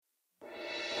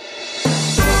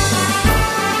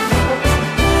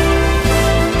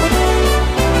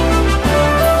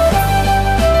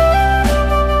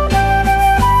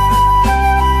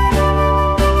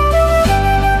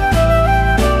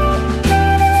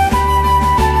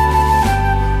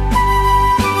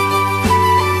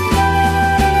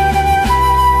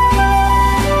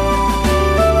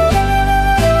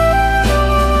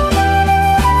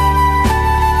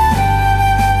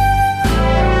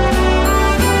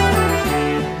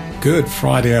Good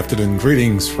Friday afternoon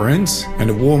greetings, friends, and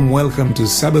a warm welcome to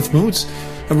Sabbath Moods,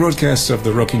 a broadcast of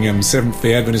the Rockingham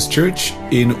Seventh-day Adventist Church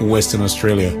in Western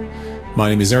Australia. My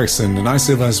name is Erickson, and I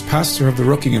serve as pastor of the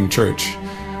Rockingham Church.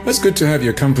 It's good to have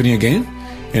your company again,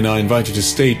 and I invite you to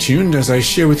stay tuned as I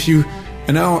share with you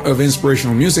an hour of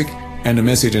inspirational music and a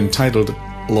message entitled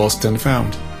Lost and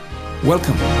Found.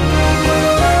 Welcome.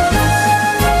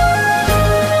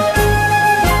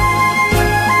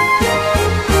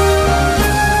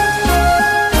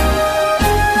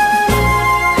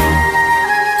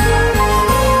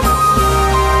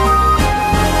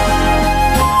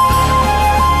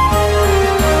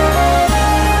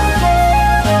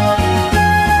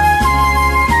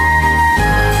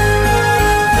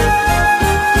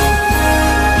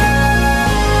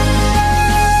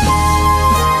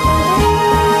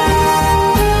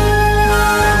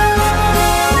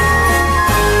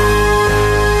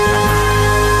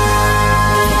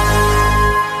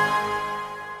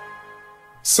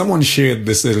 Someone shared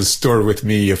this little story with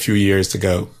me a few years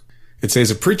ago. It says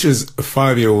a preacher's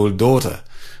 5-year-old daughter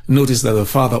noticed that her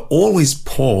father always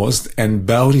paused and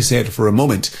bowed his head for a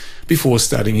moment before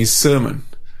starting his sermon.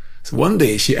 So one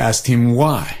day she asked him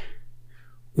why.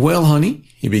 "Well, honey,"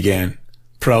 he began,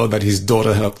 proud that his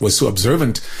daughter was so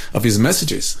observant of his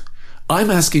messages,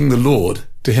 "I'm asking the Lord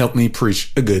to help me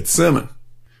preach a good sermon."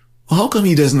 "Well, how come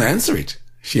he doesn't answer it?"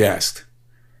 she asked.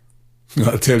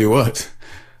 "I'll tell you what.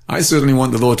 I certainly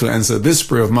want the Lord to answer this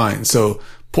prayer of mine, so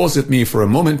pause with me for a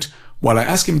moment while I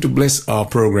ask Him to bless our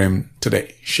program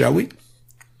today, shall we?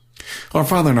 Our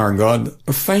Father and our God,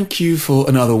 thank you for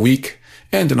another week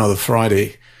and another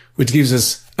Friday, which gives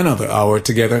us another hour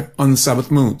together on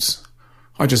Sabbath Moods.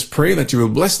 I just pray that you will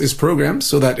bless this program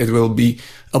so that it will be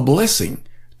a blessing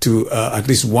to at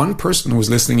least one person who is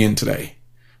listening in today.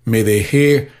 May they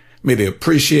hear, may they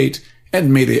appreciate,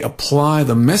 and may they apply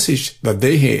the message that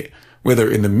they hear,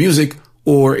 whether in the music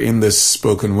or in the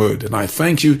spoken word. And I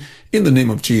thank you in the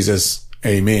name of Jesus.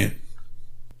 Amen.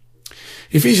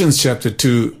 Ephesians chapter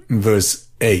 2, verse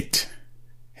 8.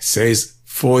 It says,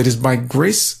 "For it is by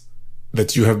grace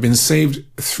that you have been saved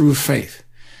through faith.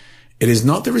 It is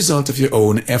not the result of your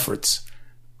own efforts,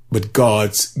 but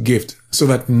God's gift, so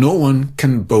that no one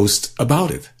can boast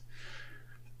about it."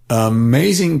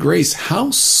 Amazing grace. How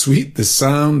sweet the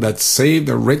sound that saved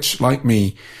a wretch like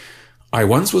me. I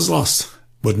once was lost,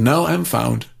 but now am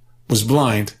found, was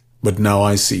blind, but now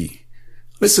I see.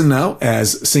 Listen now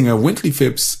as singer Wintley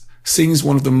Phipps sings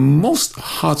one of the most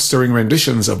heart-stirring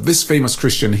renditions of this famous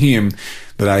Christian hymn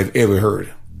that I've ever heard.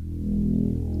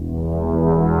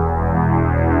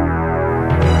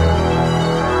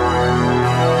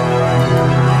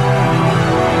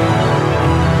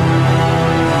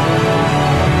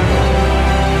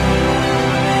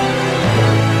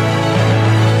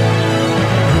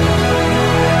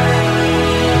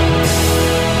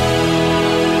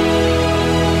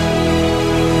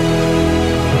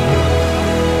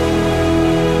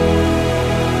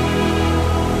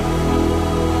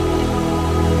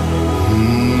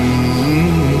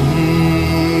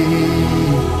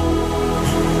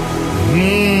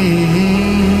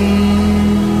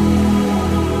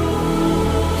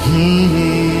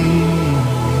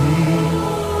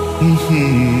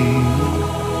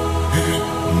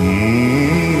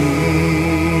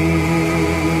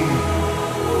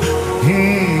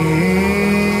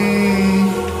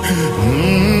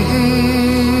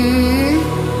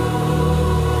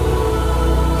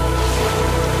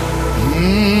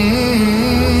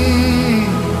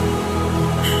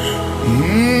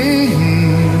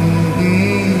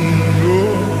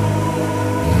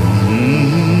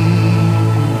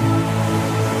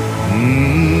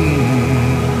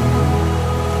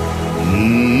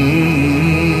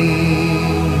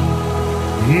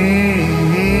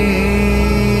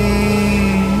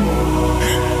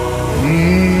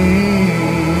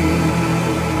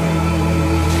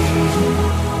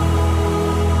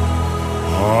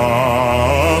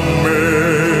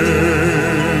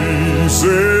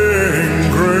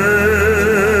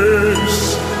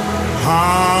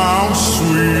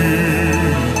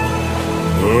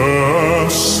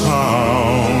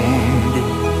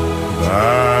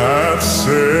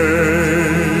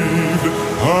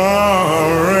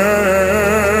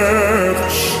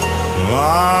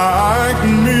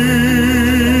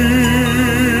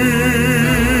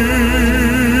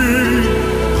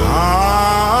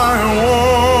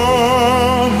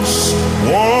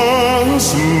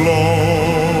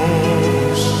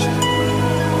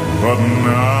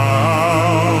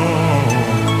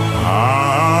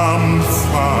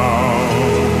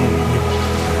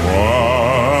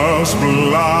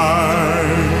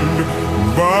 blind,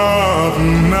 but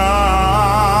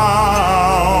now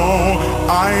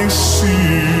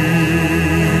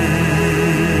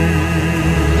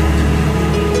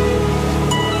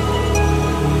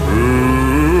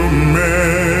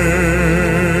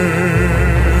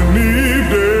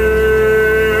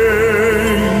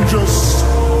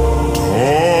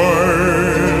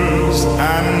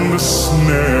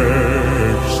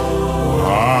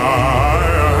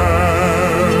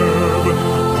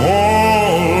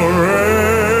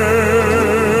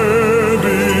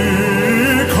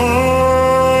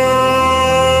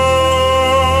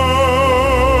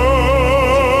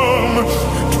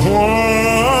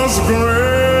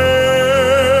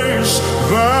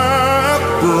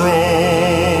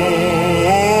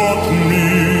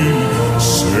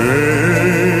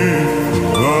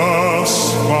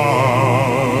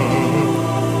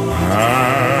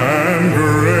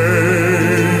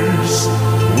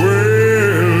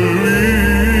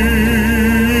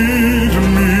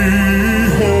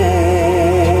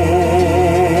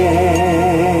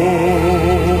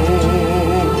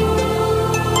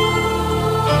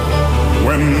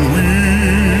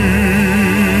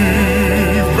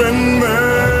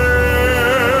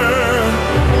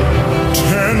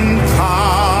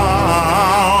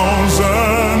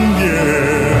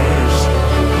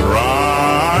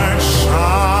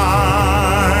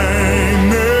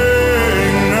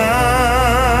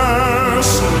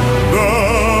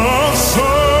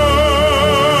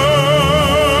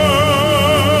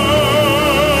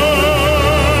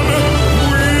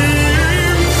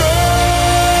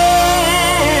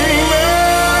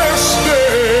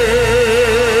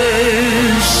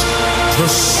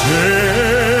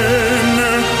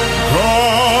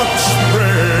God's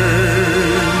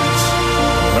praise,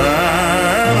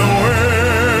 and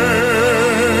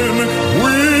when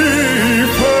we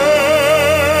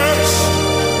first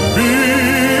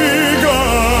begun.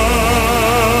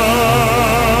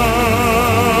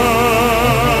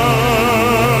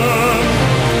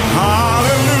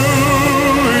 Hallelujah,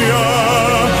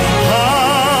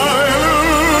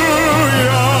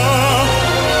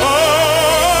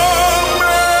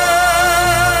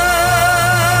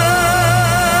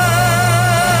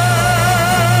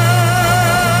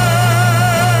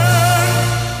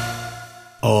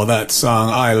 Oh, that song.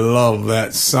 I love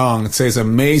that song. It says,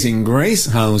 Amazing Grace,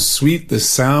 how sweet the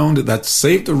sound that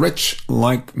saved a wretch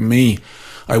like me.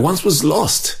 I once was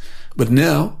lost, but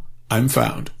now I'm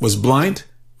found. Was blind,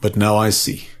 but now I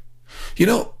see. You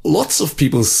know, lots of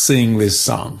people sing this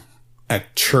song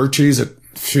at churches, at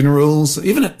funerals,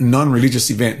 even at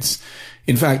non-religious events.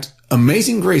 In fact,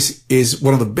 Amazing Grace is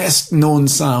one of the best known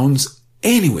sounds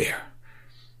anywhere.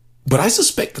 But I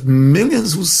suspect that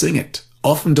millions who sing it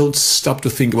often don't stop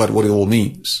to think about what it all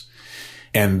means.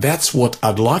 And that's what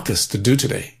I'd like us to do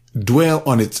today. Dwell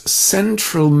on its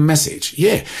central message.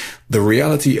 Yeah, the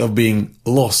reality of being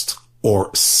lost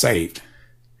or saved.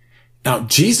 Now,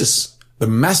 Jesus, the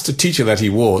master teacher that he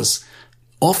was,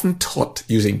 often taught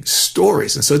using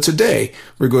stories. And so today,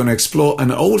 we're going to explore an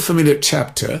old familiar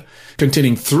chapter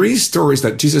containing 3 stories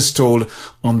that Jesus told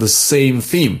on the same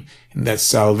theme, and that's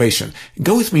salvation.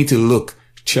 Go with me to Luke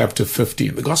chapter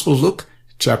 15. The Gospel of Luke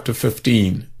chapter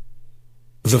 15.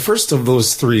 The first of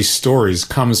those 3 stories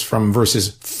comes from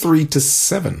verses 3 to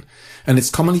 7, and it's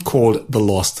commonly called the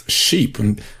lost sheep.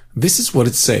 And this is what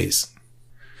it says.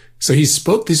 So he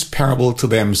spoke this parable to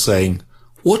them, saying,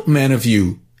 What man of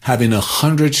you, having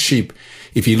 100 sheep,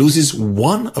 if he loses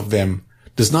one of them,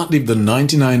 does not leave the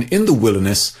 99 in the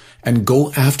wilderness and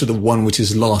go after the one which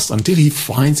is lost until he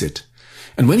finds it?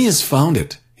 And when he has found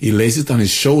it, he lays it on his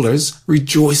shoulders,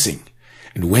 rejoicing.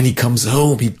 And when he comes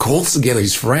home, he calls together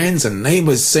his friends and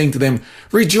neighbors, saying to them,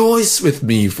 Rejoice with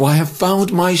me, for I have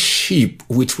found my sheep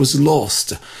which was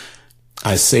lost.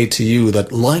 I say to you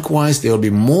that likewise there will be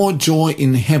more joy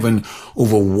in heaven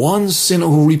over one sinner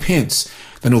who repents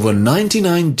than over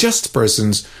 99 just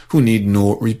persons who need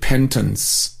no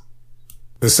repentance.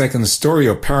 The second story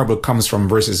or parable comes from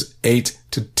verses 8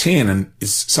 to 10 and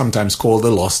is sometimes called the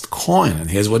lost coin.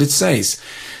 And here's what it says.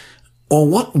 Or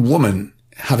what woman,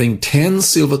 having 10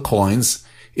 silver coins,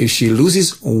 if she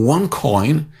loses one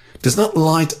coin, does not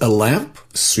light a lamp,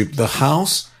 sweep the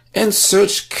house, and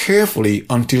search carefully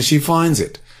until she finds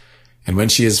it? And when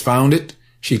she has found it,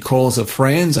 she calls her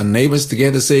friends and neighbors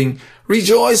together, saying,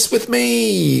 Rejoice with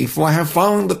me, for I have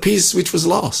found the piece which was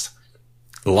lost.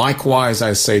 Likewise,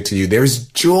 I say to you, there is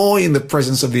joy in the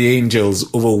presence of the angels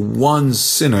over one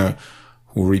sinner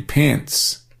who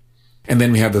repents. And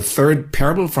then we have the third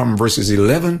parable from verses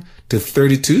 11 to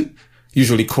 32,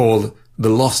 usually called the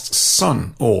lost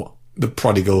son or the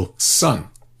prodigal son.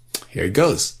 Here it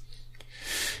goes.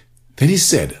 Then he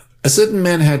said, A certain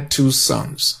man had 2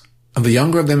 sons, and the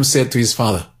younger of them said to his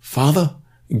father, Father,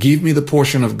 give me the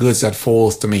portion of goods that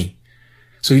falls to me.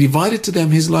 So he divided to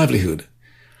them his livelihood.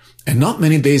 And not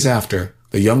many days after,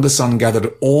 the younger son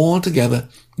gathered all together,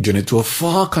 journeyed to a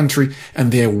far country,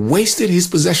 and there wasted his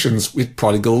possessions with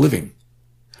prodigal living.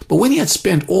 But when he had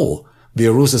spent all, there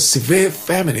arose a severe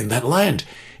famine in that land,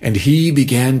 and he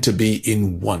began to be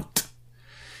in want.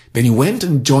 Then he went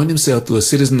and joined himself to a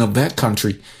citizen of that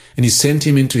country, and he sent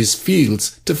him into his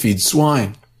fields to feed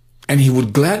swine. And he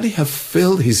would gladly have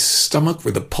filled his stomach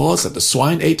with the pods that the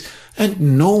swine ate,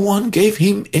 and no one gave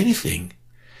him anything.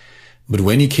 But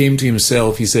when he came to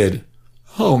himself, he said,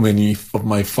 How many of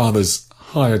my father's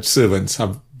hired servants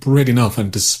have bread enough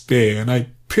and to spare, and I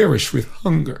perish with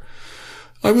hunger?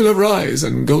 I will arise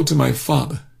and go to my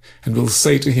father, and will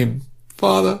say to him,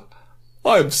 Father,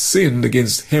 I have sinned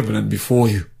against heaven and before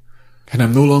you, and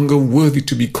am no longer worthy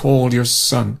to be called your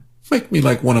son. Make me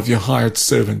like one of your hired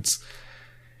servants.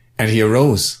 And he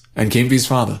arose and came to his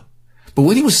father. But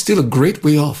when he was still a great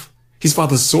way off, his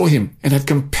father saw him and had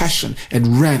compassion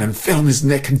and ran and fell on his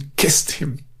neck and kissed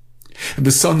him. And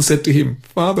the son said to him,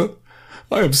 Father,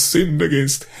 I have sinned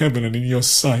against heaven and in your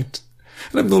sight,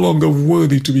 and am no longer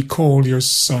worthy to be called your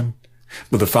son.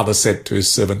 But the father said to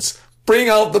his servants, Bring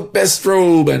out the best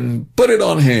robe and put it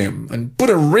on him, and put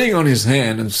a ring on his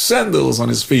hand and sandals on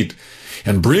his feet,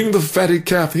 and bring the fatted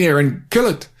calf here and kill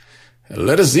it. And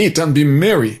let us eat and be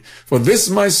merry, for this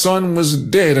my son was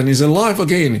dead and is alive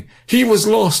again. He was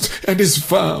lost and is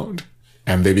found.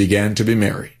 And they began to be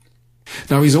merry.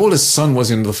 Now his oldest son was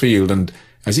in the field, and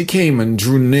as he came and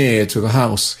drew near to the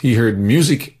house, he heard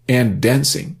music and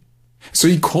dancing. So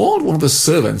he called one of the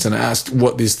servants and asked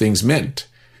what these things meant.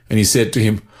 And he said to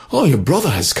him, "Oh, your brother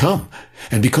has come,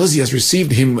 and because he has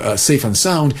received him safe and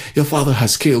sound, your father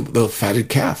has killed the fatted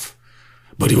calf."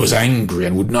 But he was angry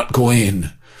and would not go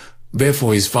in.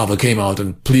 Therefore his father came out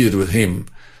and pleaded with him.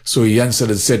 So he answered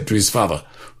and said to his father,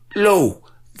 "Lo,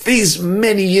 these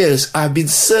many years I have been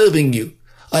serving you.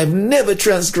 I have never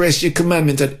transgressed your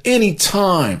commandment at any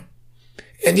time.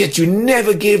 And yet you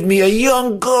never gave me a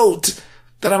young goat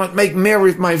that I might make merry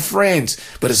with my friends.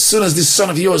 But as soon as this son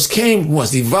of yours came, who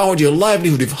has devoured your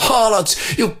livelihood with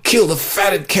harlots, you killed the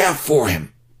fatted calf for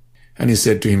him." And he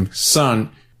said to him, "Son,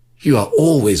 you are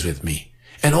always with me,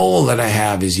 and all that I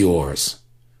have is yours.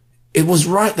 It was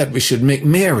right that we should make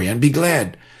merry and be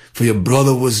glad, for your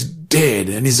brother was dead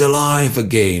and is alive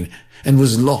again, and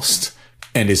was lost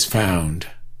and is found."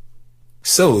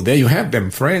 So there you have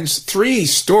them, friends. 3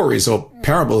 stories or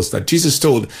parables that Jesus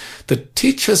told that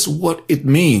teach us what it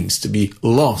means to be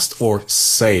lost or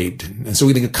saved. And so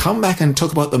we're going to come back and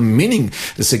talk about the meaning,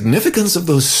 the significance of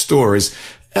those stories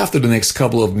after the next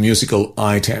couple of musical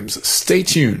items. Stay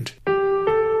tuned.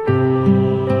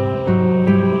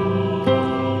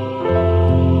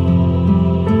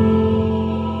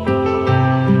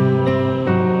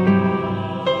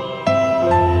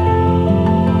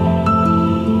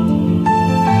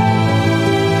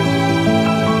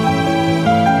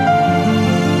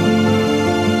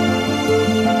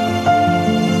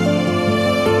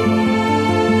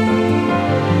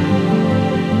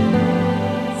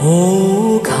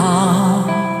 Oh, come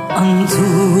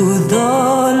unto the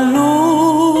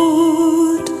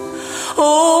Lord.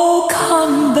 Oh,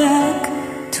 come back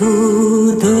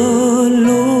to the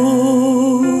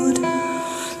Lord.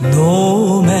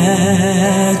 No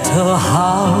matter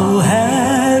how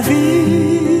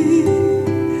heavy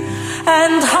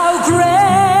and how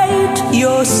great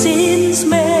your sins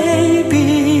may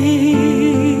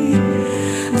be,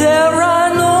 there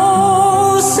are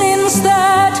no sins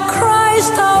that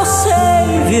Christ our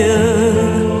Savior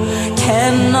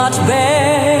cannot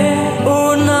bear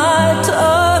or not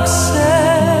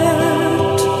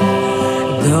accept.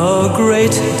 The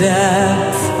great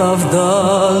depth of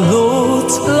the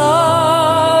Lord's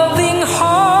loving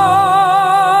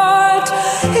heart,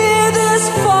 it is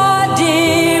far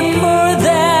deeper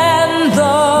than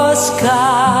the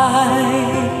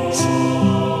skies.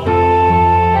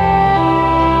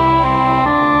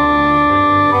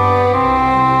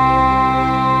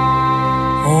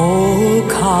 Oh,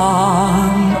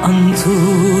 come unto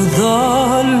the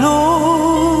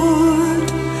Lord.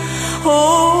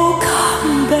 Oh,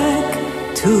 come back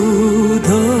to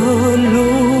the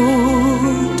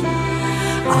Lord.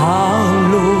 Our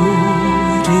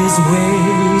Lord is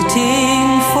waiting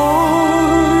for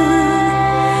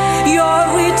your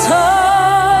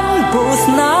return, both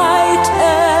night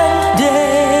and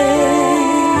day.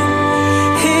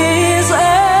 He is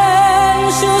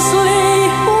anxiously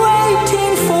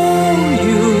waiting for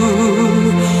you,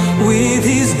 with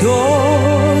his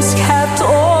doors kept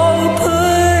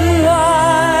open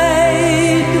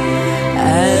wide,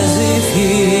 as if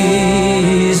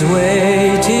he's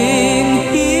waiting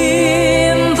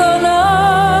in the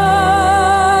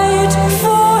night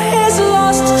for his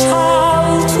lost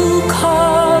child to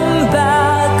come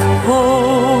back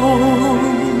home.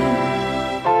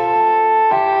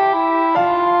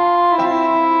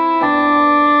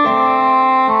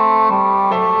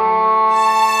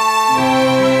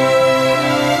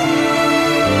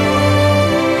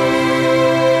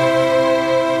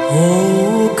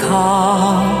 Oh,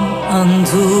 come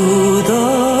unto the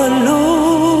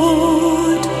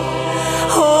Lord.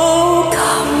 Oh,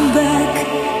 come back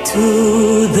to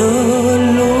the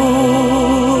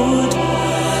Lord.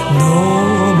 No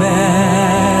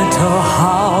matter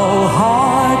how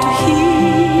hard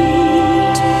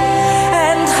heat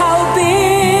and how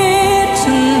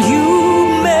beaten you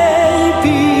may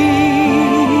be,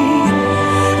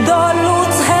 the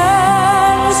Lord's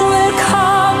hands will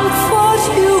comfort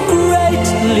you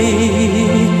greatly.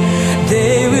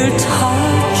 They will touch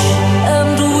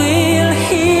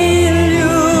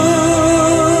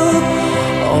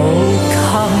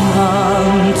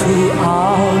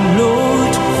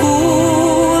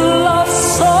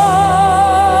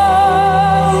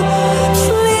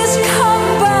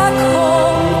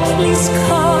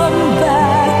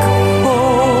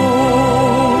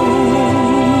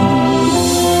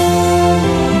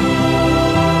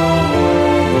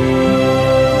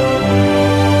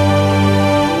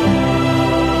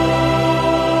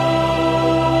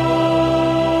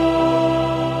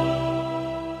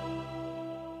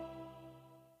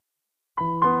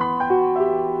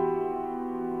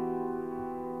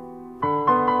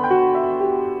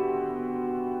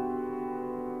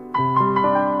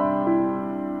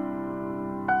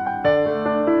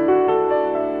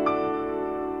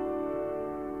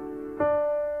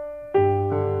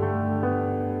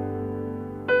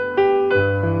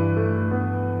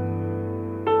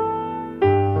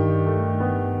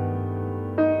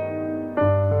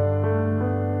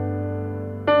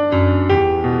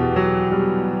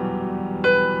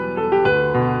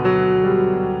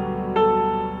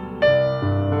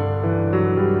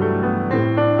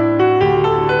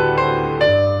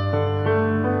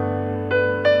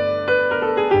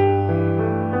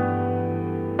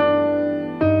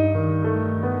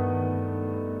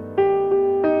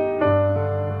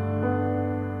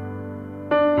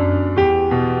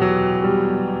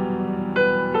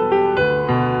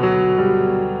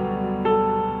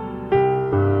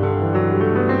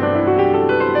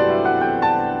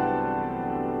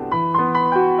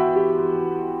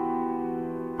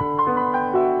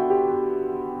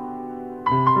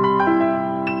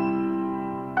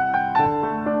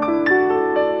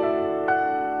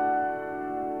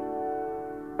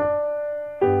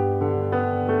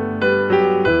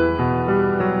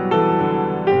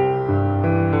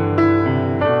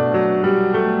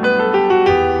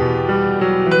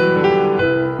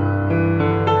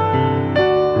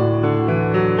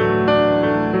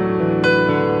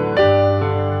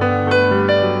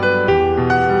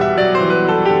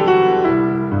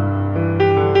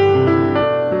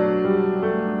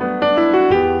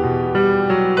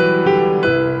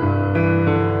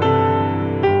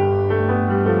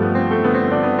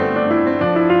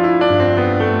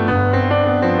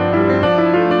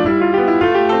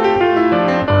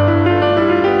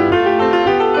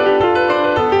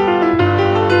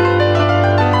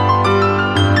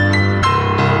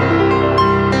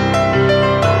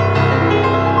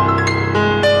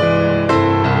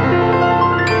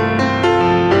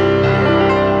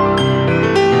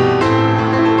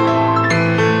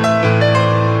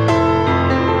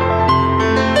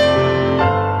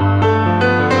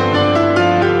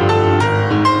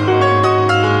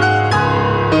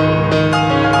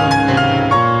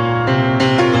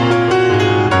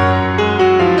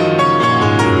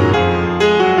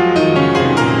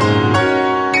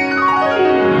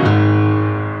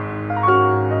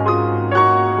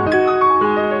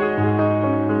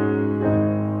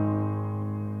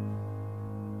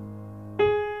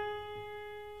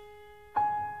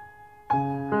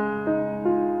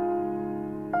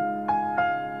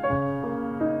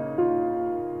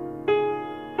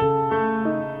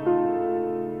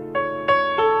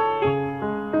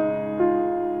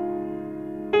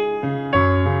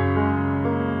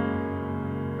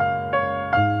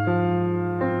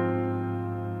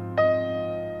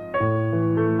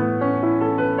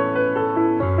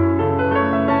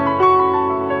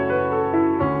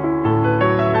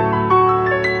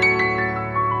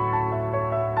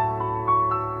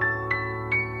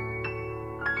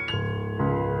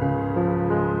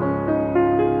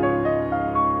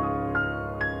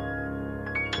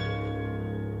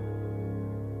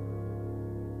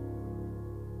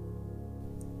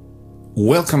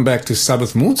Welcome back to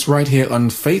Sabbath Moods right here on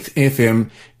Faith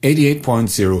FM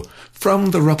 88.0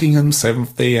 from the Rockingham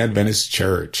Seventh-day Adventist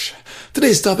Church.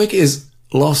 Today's topic is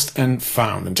Lost and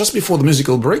Found. And just before the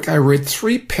musical break, I read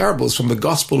 3 parables from the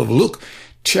Gospel of Luke,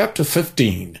 chapter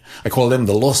 15. I call them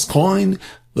the lost coin,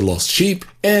 the lost sheep,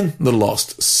 and the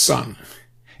lost son.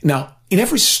 Now, in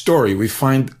every story, we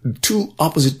find 2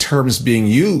 opposite terms being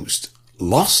used,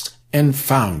 lost and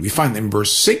found. We find them in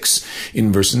verse 6,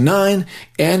 in verse 9,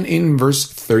 and in verse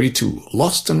 32.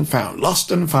 Lost and found,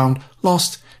 lost and found,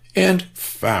 lost and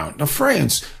found. Now,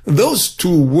 friends, those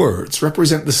 2 words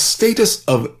represent the status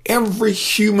of every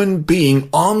human being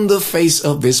on the face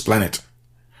of this planet.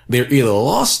 They're either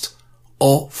lost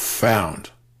or found,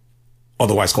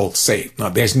 otherwise called saved. Now,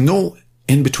 there's no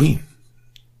in between.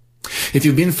 If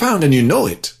you've been found and you know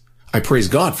it, I praise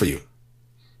God for you.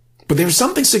 But there's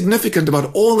something significant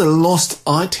about all the lost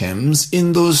items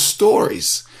in those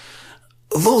stories.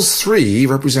 Those 3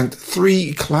 represent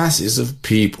 3 classes of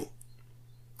people.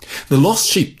 The lost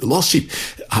sheep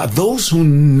are those who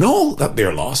know that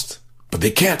they're lost, but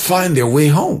they can't find their way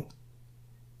home.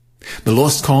 The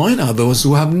lost coin are those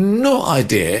who have no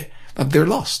idea that they're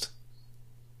lost.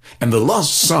 And the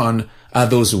lost son are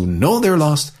those who know they're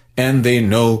lost and they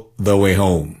know the way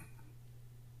home.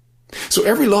 So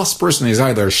every lost person is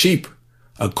either a sheep,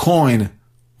 a coin,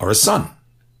 or a son.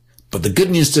 But the good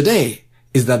news today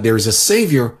is that there is a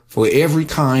Savior for every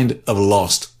kind of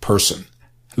lost person.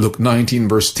 Luke 19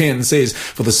 verse 10 says,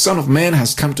 "For the Son of Man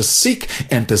has come to seek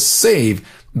and to save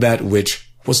that which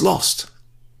was lost."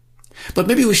 But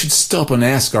maybe we should stop and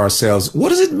ask ourselves, what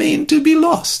does it mean to be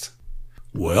lost?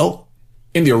 Well,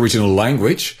 in the original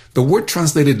language, the word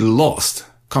translated lost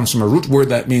comes from a root word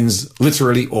that means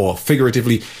literally or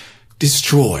figuratively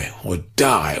destroy or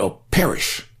die or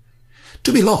perish.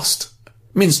 To be lost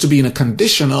means to be in a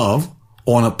condition of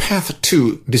or on a path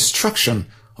to destruction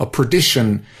or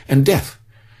perdition and death.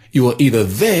 You are either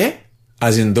there,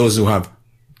 as in those who have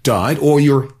died, or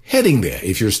you're heading there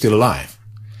if you're still alive.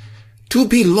 To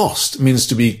be lost means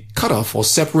to be cut off or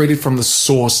separated from the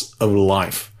source of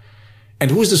life.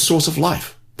 And who is the source of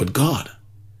life but God?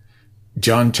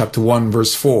 John chapter 1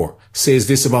 verse 4 says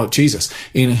this about Jesus.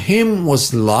 "In him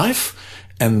was life,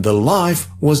 and the life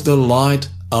was the light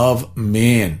of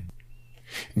men."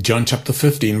 John chapter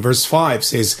 15 verse 5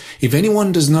 says, "If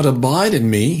anyone does not abide in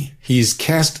me, he is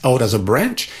cast out as a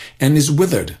branch and is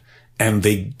withered, and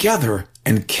they gather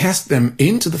and cast them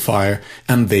into the fire,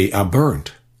 and they are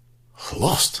burned."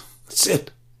 Lost. That's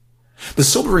it. The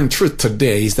sobering truth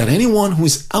today is that anyone who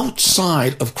is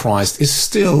outside of Christ is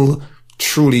still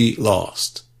truly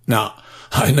lost. Now,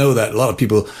 I know that a lot of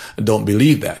people don't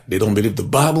believe that. They don't believe the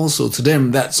Bible, so to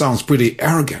them that sounds pretty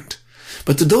arrogant.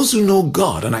 But to those who know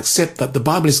God and accept that the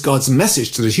Bible is God's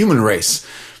message to the human race,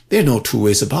 there are no 2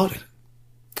 ways about it.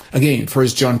 Again,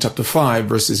 1 John chapter 5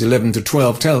 verses 11 to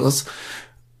 12 tells us,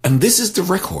 "And this is the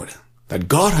record, that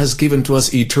God has given to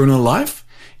us eternal life,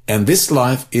 and this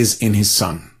life is in his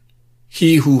Son.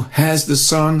 He who has the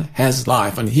Son has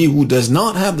life, and he who does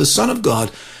not have the Son of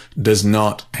God does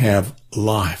not have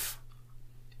life."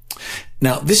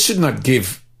 Now, this should not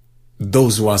give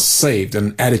those who are saved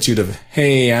an attitude of,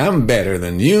 "Hey, I'm better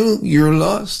than you, you're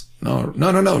lost." No.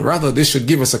 Rather, this should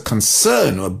give us a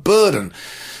concern or a burden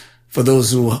for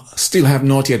those who still have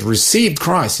not yet received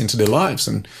Christ into their lives,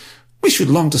 and we should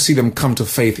long to see them come to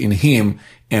faith in him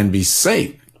and be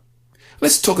saved.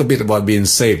 Let's talk a bit about being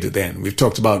saved then. We've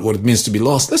talked about what it means to be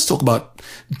lost. Let's talk about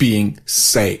being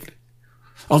saved.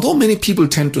 Although many people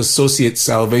tend to associate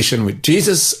salvation with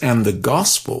Jesus and the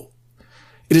gospel,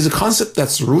 it is a concept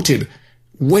that's rooted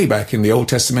way back in the Old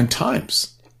Testament times.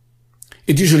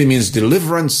 It usually means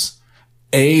deliverance,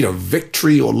 aid or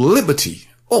victory or liberty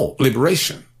or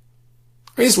liberation.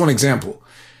 Here's one example.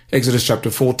 Exodus chapter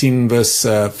 14 verse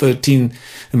 13.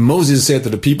 Moses said to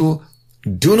the people,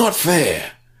 "Do not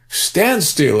fear. Stand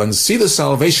still and see the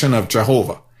salvation of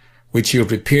Jehovah, which he'll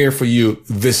prepare for you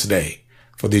this day.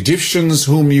 For the Egyptians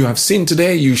whom you have seen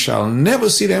today, you shall never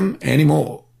see them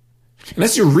anymore." And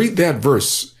as you read that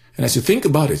verse, and as you think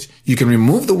about it, you can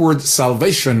remove the word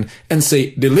salvation and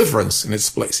say deliverance in its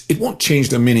place. It won't change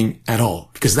the meaning at all,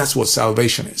 because that's what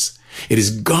salvation is. It is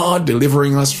God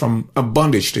delivering us from a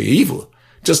bondage to evil,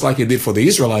 just like he did for the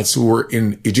Israelites who were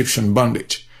in Egyptian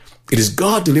bondage. It is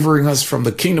God delivering us from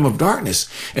the kingdom of darkness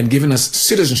and giving us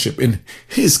citizenship in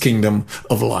his kingdom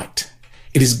of light.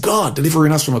 It is God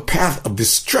delivering us from a path of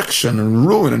destruction and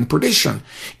ruin and perdition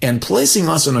and placing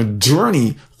us on a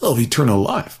journey of eternal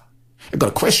life. I've got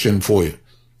a question for you.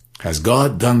 Has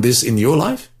God done this in your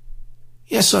life?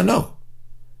 Yes or no?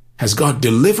 Has God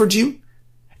delivered you?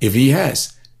 If he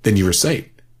has, then you are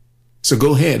saved. So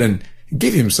go ahead and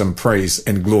give him some praise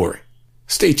and glory.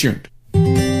 Stay tuned.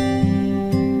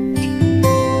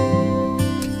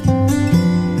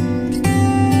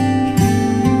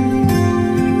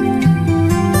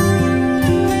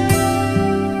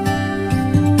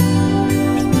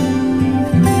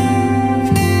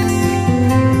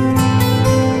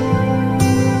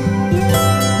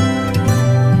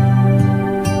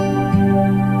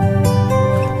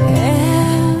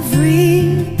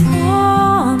 Every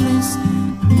promise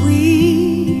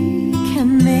we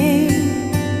can make,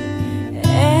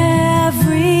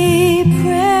 every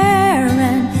prayer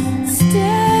and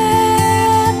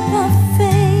step of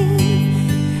faith,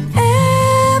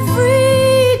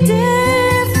 every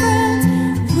difference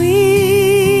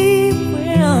we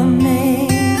will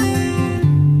make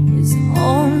is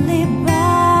only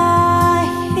by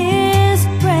His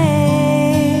grace.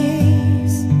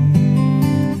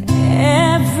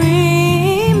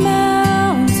 Every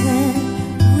mountain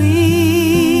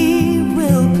we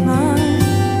will climb,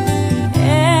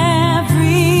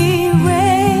 every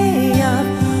ray of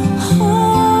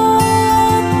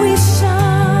hope we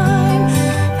shine,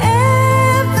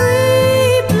 every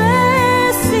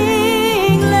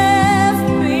blessing left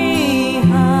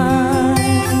behind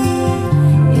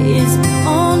is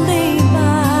only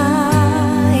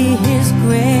by His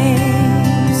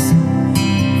grace.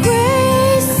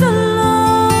 Grace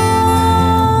alone,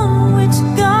 which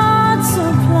God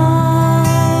supplies,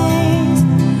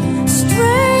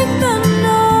 strength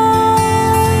unknown,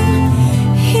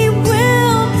 He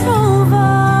will provide.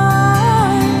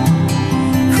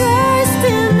 Christ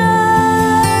in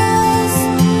us,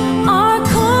 our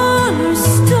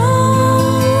cornerstone,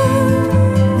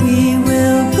 we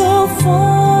will go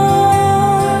forth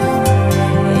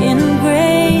in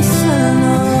grace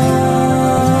alone.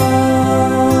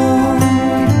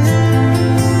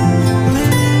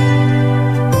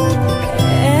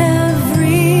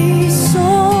 Every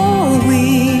soul we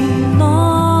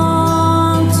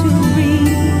long to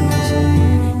reach,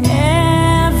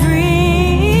 every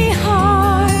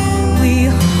heart we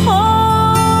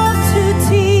hope to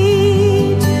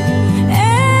teach,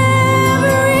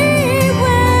 everywhere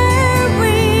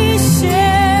we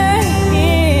share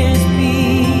His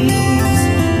peace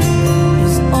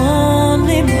is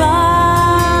only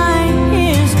by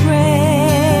His grace.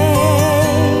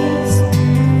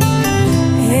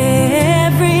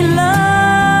 Every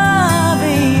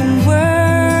loving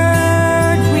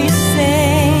word we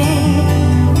say,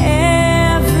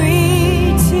 every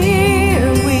tear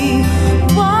we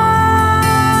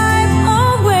wipe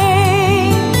away,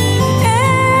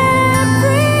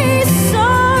 every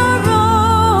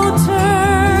sorrow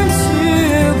turns to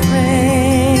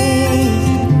praise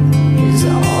is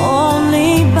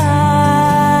only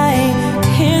by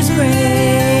His grace.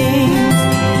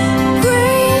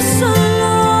 Grace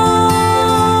alone,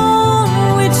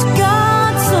 which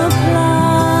God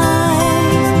supplies,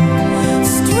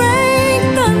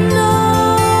 strength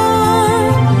unknown,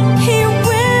 He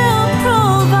will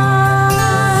provide.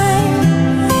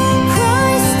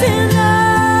 Christ in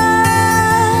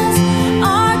us,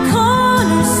 our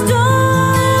cornerstone,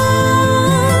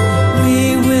 we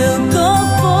will go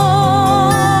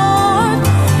forth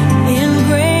in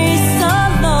grace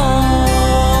alone.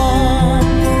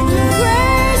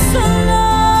 Grace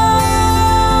alone,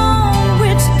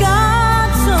 which God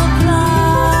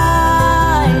supplies,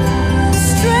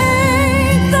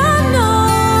 strength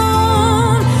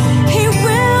unknown, He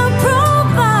will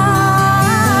provide.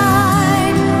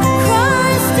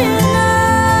 Christ in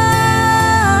us,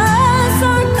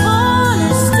 our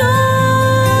cornerstone,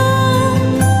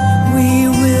 we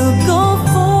will go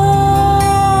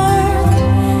forth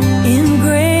in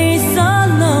grace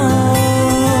alone.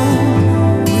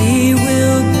 We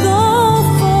will go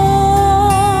forth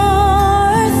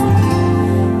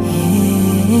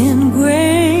in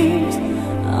grace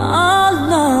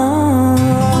alone.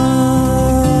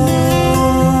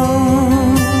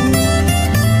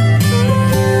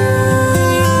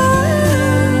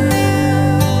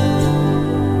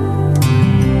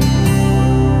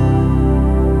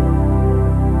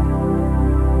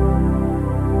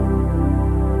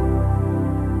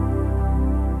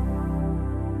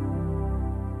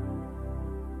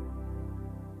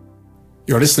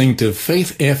 You're listening to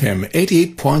Faith FM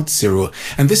 88.0,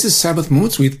 and this is Sabbath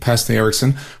Moods with Pastor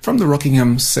Erickson from the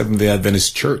Rockingham Seventh-day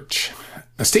Adventist Church.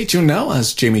 Stay tuned now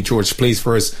as Jamie George plays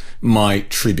for us My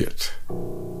Tribute.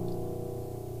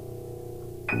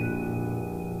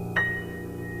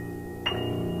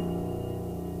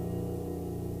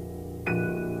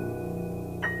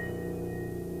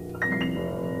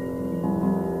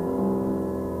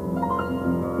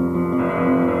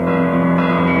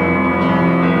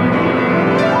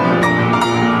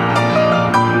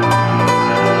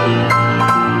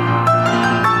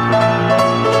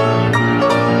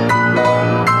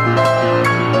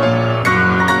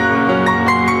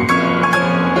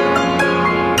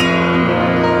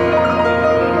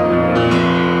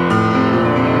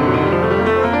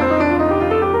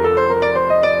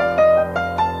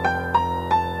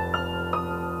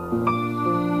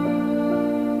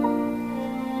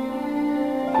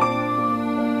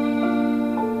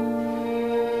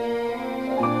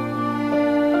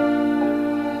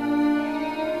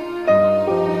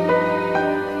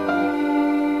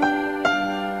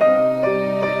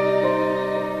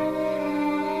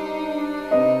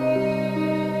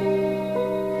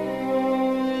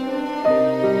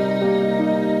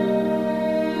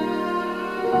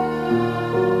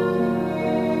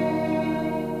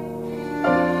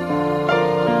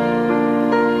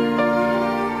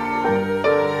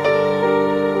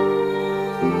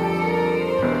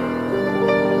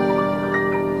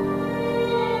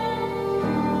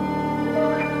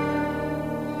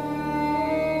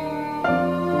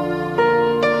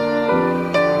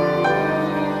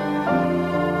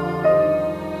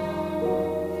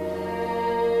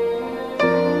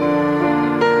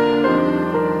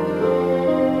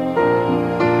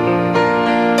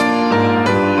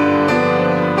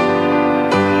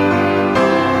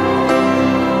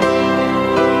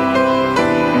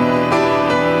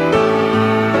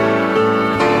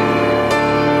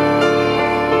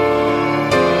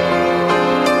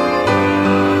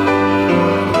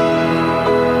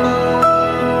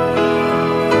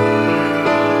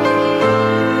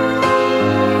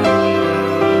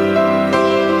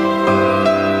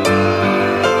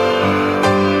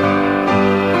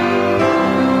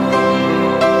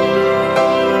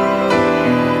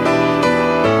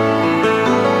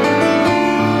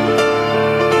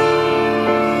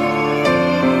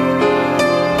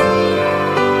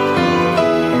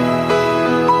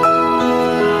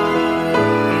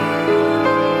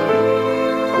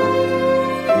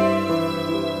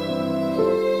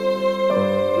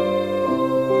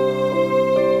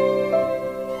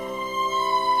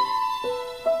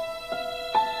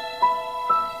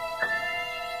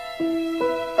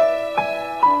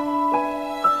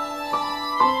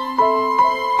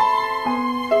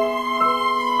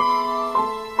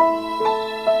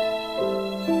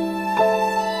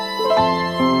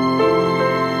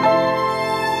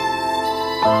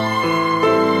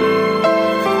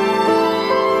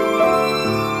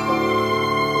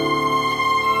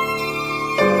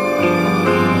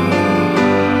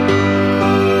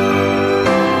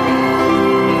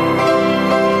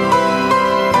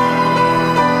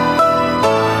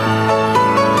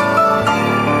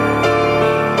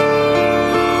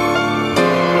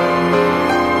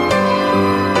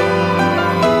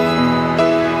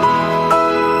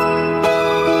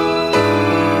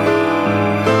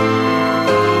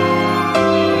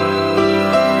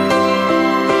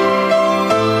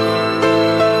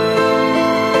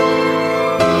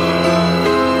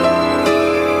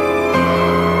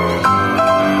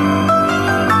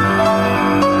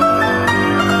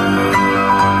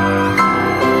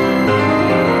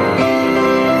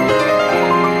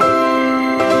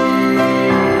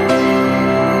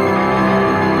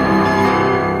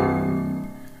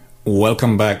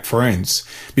 Welcome back, friends.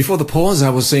 Before the pause, I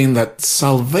was saying that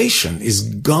salvation is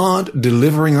God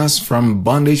delivering us from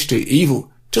bondage to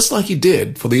evil, just like he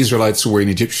did for the Israelites who were in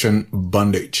Egyptian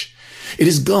bondage. It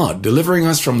is God delivering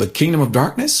us from the kingdom of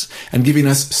darkness and giving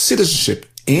us citizenship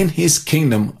in his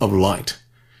kingdom of light.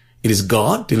 It is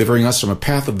God delivering us from a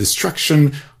path of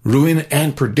destruction, ruin,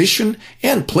 and perdition,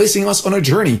 and placing us on a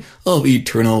journey of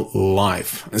eternal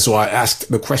life. And so I asked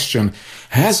the question,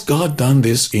 has God done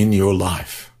this in your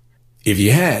life? If he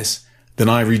has, then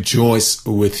I rejoice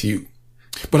with you.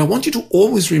 But I want you to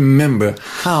always remember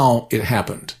how it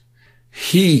happened.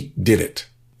 He did it.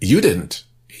 You didn't.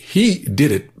 He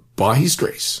did it by his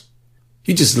grace.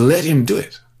 He just let him do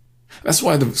it. That's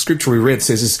why the scripture we read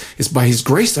says it's by his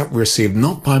grace that we're saved,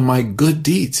 not by my good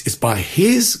deeds. It's by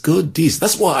his good deeds.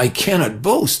 That's why I cannot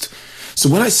boast. So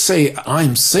when I say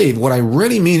I'm saved, what I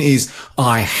really mean is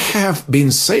I have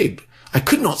been saved. I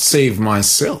could not save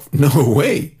myself. No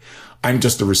way. I'm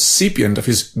just a recipient of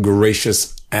his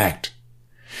gracious act.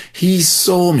 He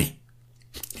saw me.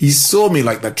 He saw me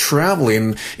like that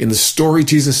traveling in the story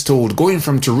Jesus told, going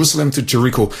from Jerusalem to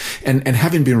Jericho and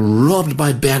having been robbed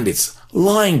by bandits,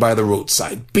 lying by the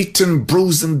roadside, beaten,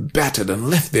 bruised, and battered,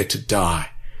 and left there to die.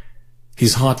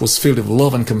 His heart was filled with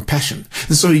love and compassion.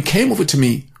 And so he came over to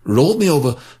me, rolled me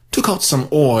over, took out some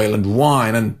oil and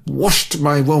wine, and washed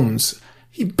my wounds.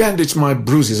 He bandaged my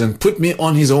bruises and put me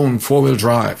on his own four-wheel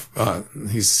drive.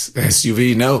 His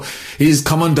SUV, no, his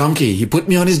common donkey. He put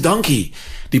me on his donkey,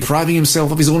 depriving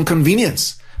himself of his own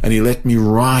convenience. And he let me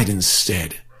ride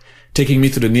instead. Taking me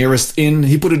to the nearest inn,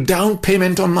 he put a down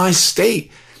payment on my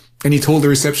stay. And he told the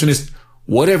receptionist,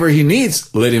 whatever he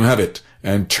needs, let him have it.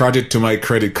 And charge it to my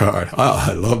credit card. Oh,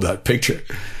 I love that picture.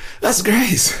 That's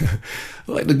grace.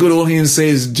 Like the good old hymn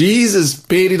says, Jesus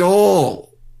paid it all.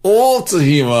 All to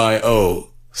him I owe.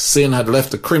 Sin had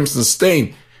left a crimson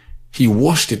stain. He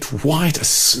washed it white as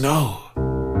snow.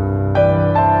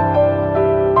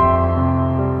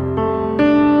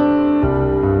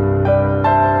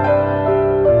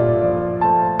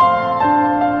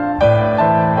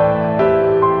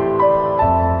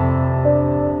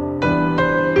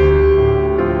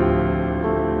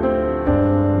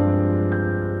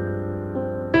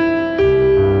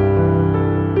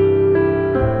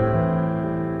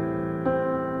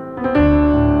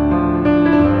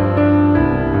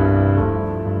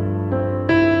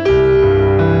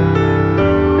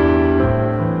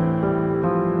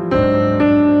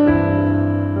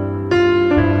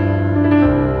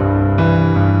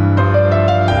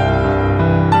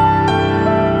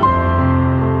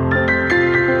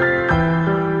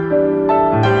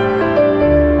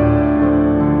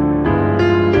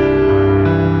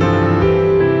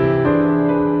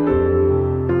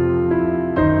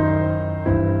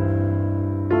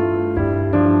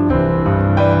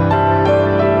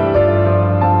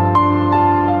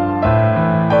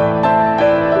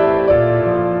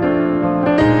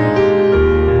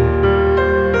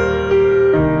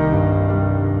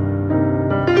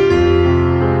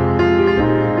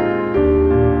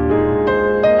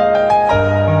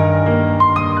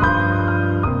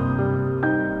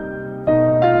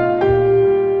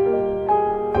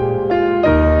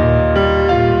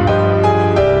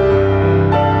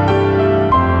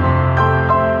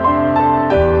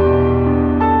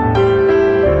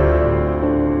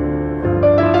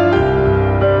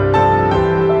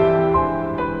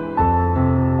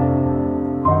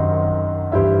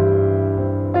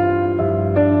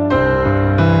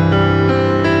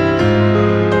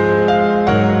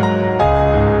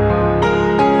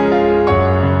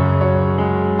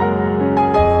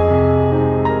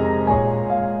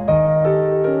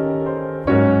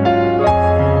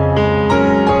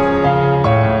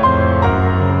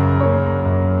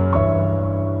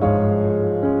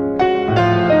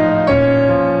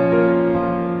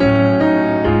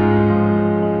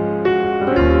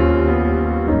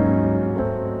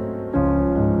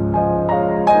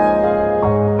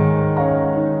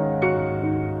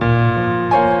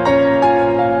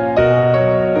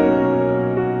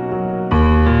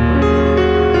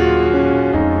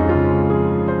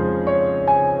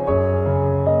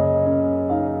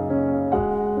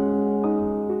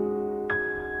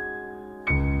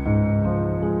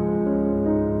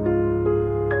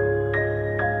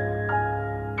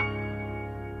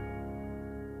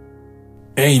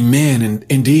 Amen. And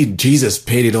indeed, Jesus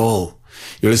paid it all.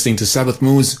 You're listening to Sabbath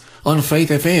Moves on Faith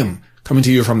FM, coming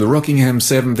to you from the Rockingham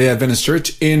Seventh-day Adventist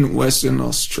Church in Western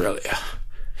Australia.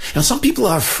 Now, some people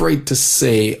are afraid to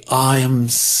say, I am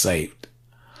saved.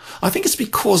 I think it's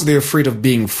because they're afraid of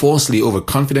being falsely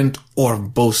overconfident or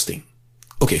boasting.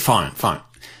 Okay, fine.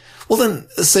 Well then,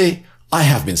 say, I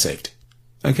have been saved.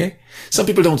 Okay? Some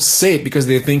people don't say it because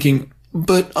they're thinking,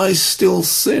 but I still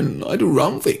sin. I do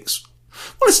wrong things.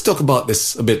 Well, let's talk about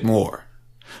this a bit more.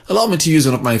 Allow me to use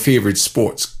one of my favorite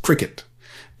sports, cricket,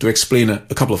 to explain a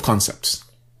couple of concepts.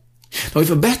 Now, if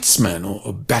a batsman or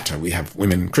a batter, we have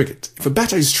women in cricket, if a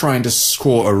batter is trying to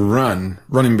score a run,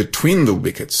 running between the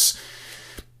wickets,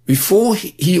 before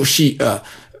he or she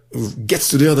gets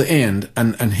to the other end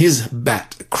and his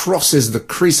bat crosses the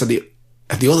crease at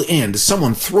the other end,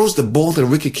 someone throws the ball to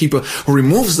the wicketkeeper who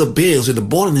removes the bails with the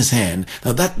ball in his hand.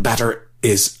 Now that batter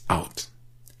is out.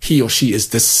 He or she is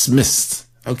dismissed.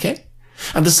 Okay?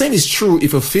 And the same is true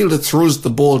if a fielder throws the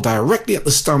ball directly at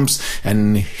the stumps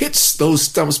and hits those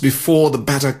stumps before the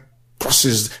batter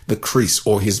crosses the crease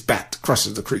or his bat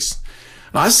crosses the crease.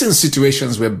 Now, I've seen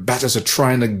situations where batters are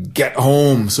trying to get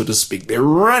home, so to speak. They're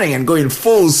running and going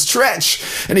full stretch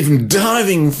and even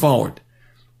diving forward.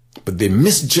 But they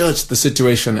misjudged the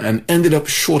situation and ended up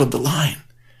short of the line,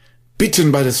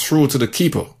 beaten by the throw to the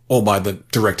keeper or by the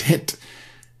direct hit.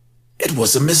 It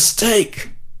was a mistake.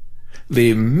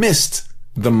 They missed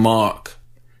the mark.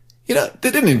 They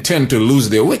didn't intend to lose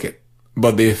their wicket,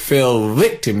 but they fell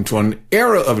victim to an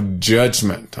error of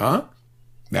judgment,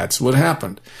 That's what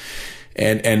happened.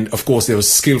 And of course, there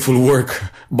was skillful work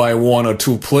by one or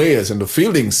two players in the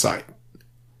fielding side.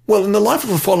 Well, in the life of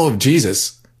a follower of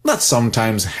Jesus, that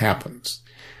sometimes happens.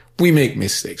 We make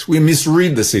mistakes. We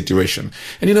misread the situation.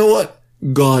 And you know what?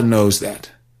 God knows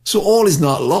that. So all is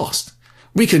not lost.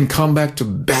 We can come back to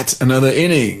bat another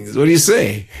innings. What do you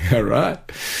say? All right.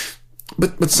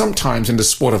 But sometimes in the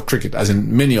sport of cricket, as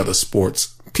in many other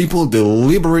sports, people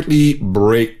deliberately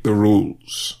break the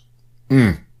rules.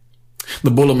 The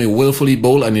bowler may willfully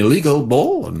bowl an illegal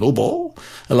ball, a no ball,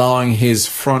 allowing his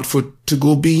front foot to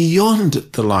go beyond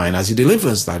the line as he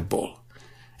delivers that ball.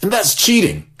 And that's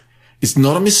cheating. It's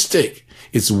not a mistake.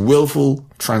 It's willful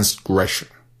transgression.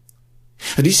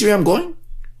 And do you see where I'm going?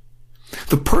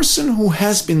 The person who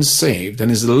has been saved and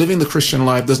is living the Christian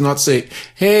life does not say,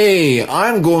 hey,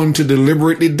 I'm going to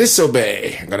deliberately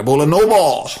disobey. I'm going to bowl a no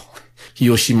ball. He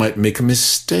or she might make a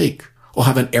mistake or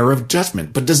have an error of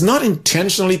judgment, but does not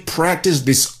intentionally practice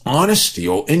dishonesty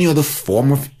or any other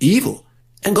form of evil.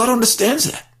 And God understands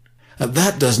that. And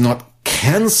that does not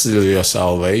cancel your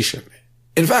salvation.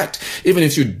 In fact, even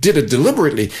if you did it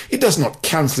deliberately, it does not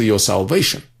cancel your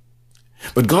salvation.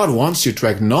 But God wants you to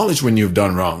acknowledge when you've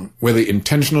done wrong, whether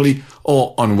intentionally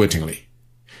or unwittingly.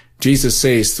 Jesus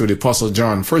says through the Apostle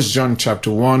John, 1 John chapter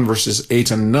 1, verses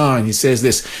 8 and 9, he says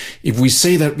this, if we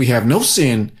say that we have no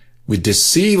sin, we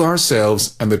deceive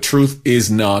ourselves and the truth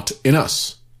is not in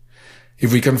us.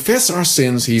 If we confess our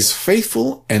sins, he is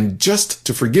faithful and just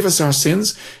to forgive us our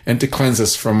sins and to cleanse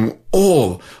us from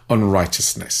all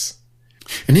unrighteousness.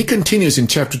 And he continues in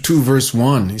chapter 2, verse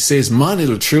 1. He says, my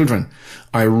little children,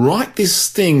 I write these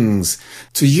things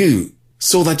to you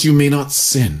so that you may not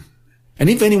sin. And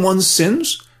if anyone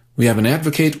sins, we have an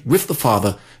advocate with the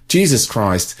Father, Jesus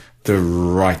Christ, the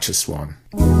righteous one.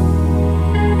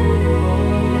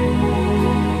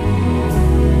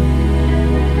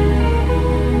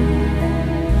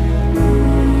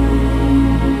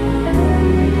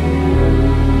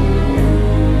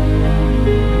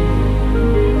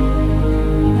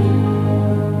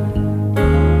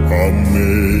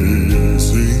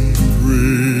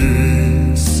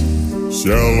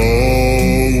 Shall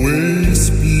always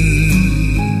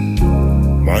be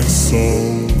my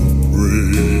song of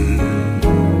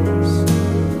praise,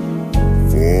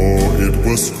 for it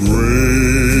was grace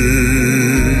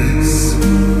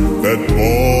that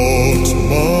bought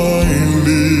my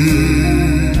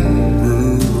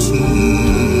liberty.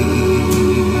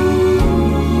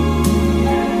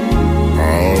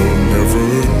 I'll never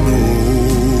know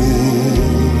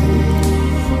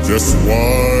just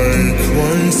why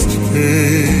Christ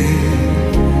came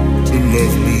to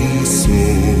love me so.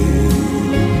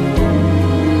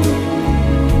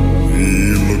 He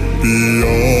looked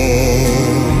beyond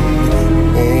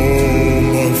all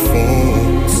my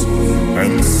faults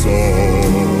and saw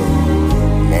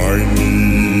my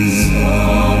needs.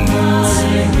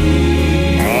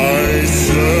 I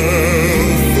shall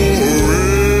forever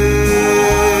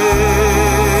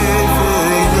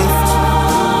lift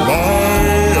my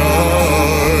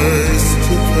eyes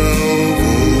to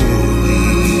Calvary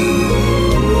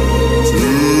to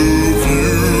view the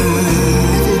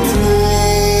cross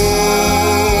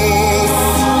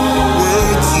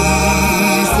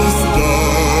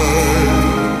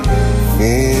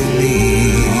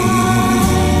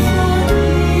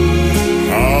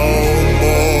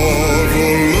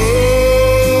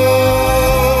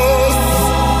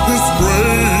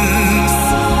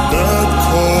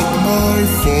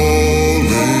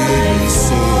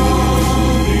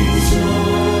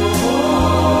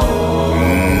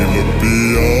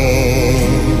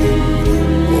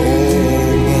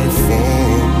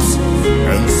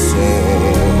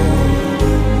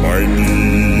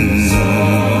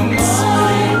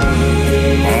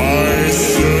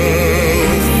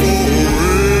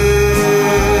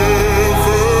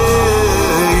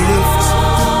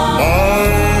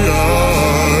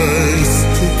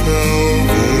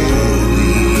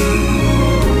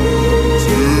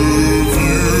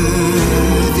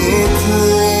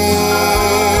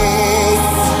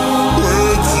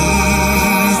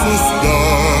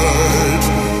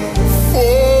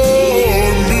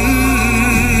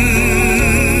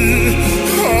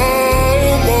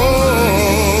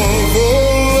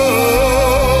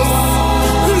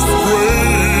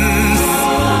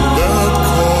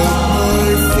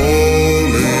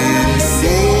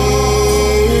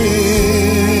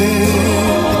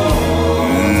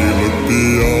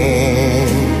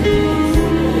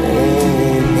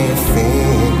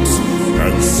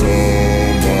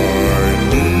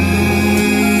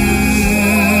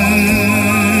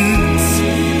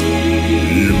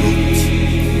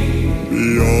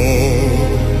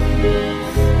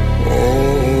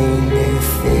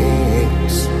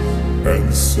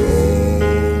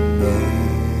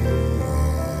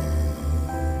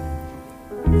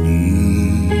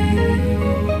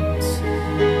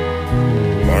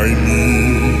my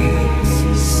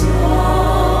needs. My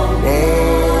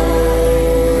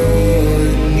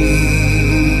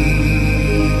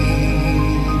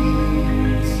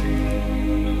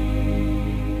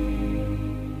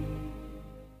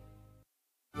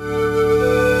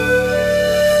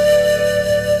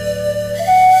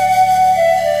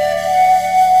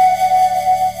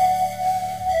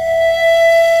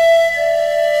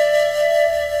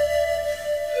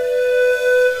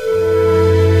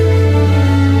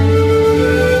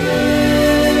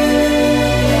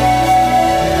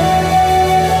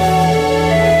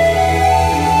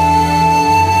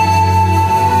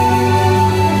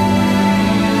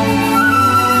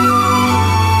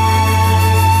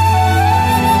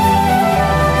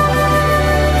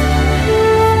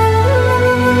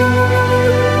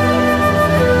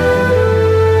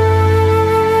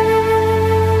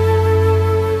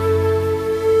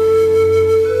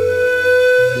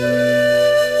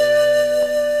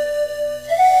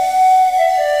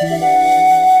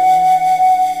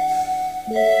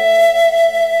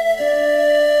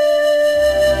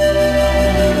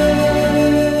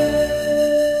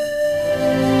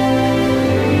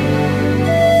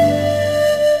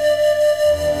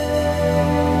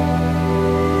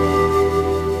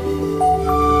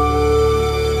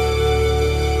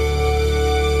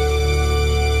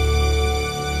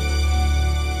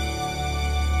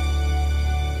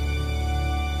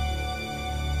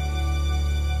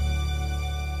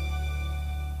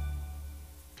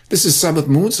This is Sabbath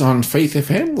Moods on Faith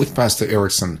FM with Pastor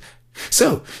Erickson.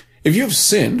 So, if you've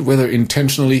sinned, whether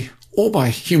intentionally or by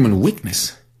human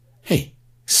weakness, hey,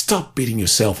 stop beating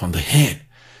yourself on the head,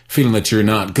 feeling that you're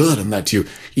not good and that you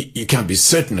can't be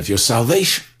certain of your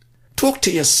salvation. Talk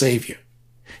to your Savior.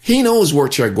 He knows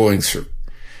what you're going through.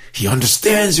 He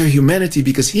understands your humanity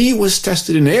because he was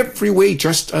tested in every way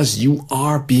just as you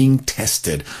are being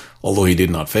tested, although he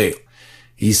did not fail.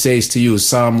 He says to you,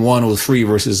 Psalm 103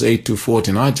 verses 8 to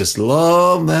 14. I just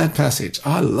love that passage.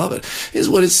 I love it. Here's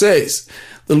what it says.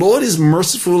 The Lord is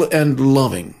merciful and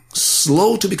loving,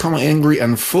 slow to become angry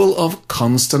and full of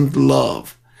constant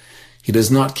love. He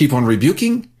does not keep on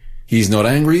rebuking. He is not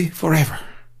angry forever.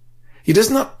 He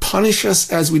does not punish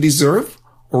us as we deserve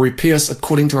or repay us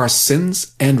according to our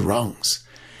sins and wrongs.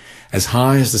 As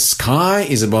high as the sky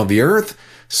is above the earth,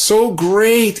 so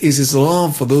great is his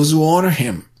love for those who honor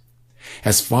him.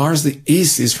 As far as the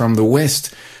east is from the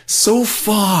west, so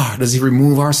far does he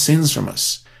remove our sins from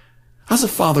us. As a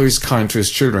father is kind to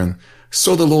his children,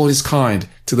 so the Lord is kind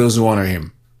to those who honor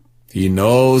him. He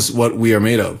knows what we are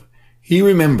made of. He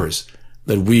remembers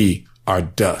that we are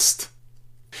dust.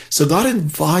 So God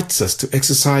invites us to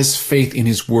exercise faith in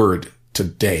his word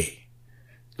today.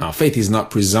 Now, faith is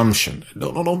not presumption.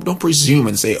 Don't presume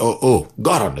and say, oh,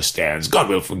 God understands. God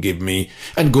will forgive me,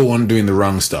 and go on doing the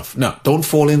wrong stuff. No, don't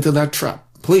fall into that trap.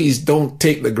 Please don't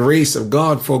take the grace of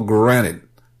God for granted.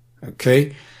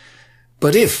 Okay?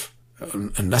 But if,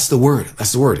 and that's the word,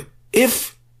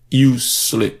 if you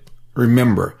slip,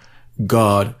 remember,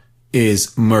 God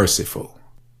is merciful.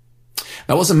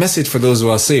 That was a message for those who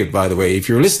are saved, by the way. If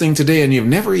you're listening today and you've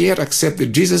never yet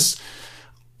accepted Jesus,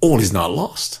 all is not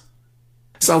lost.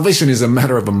 Salvation is a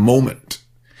matter of a moment.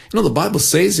 You know, the Bible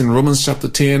says in Romans chapter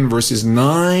 10, verses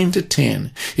 9 to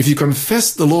 10, if you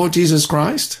confess the Lord Jesus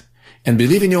Christ and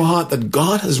believe in your heart that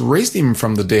God has raised him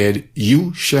from the dead,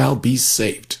 you shall be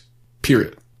saved.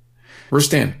 Period. Verse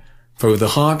 10, for with the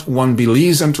heart one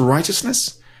believes unto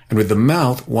righteousness, and with the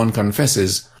mouth one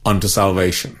confesses unto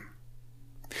salvation.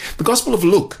 The Gospel of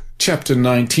Luke, chapter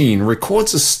 19,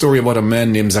 records a story about a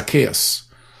man named Zacchaeus,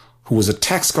 who was a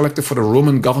tax collector for the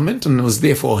Roman government and was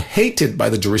therefore hated by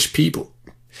the Jewish people.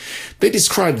 They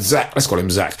described Zach, let's call him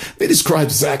Zach. They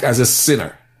described Zach as a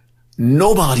sinner.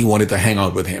 Nobody wanted to hang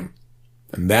out with him.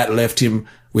 And that left him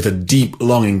with a deep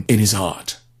longing in his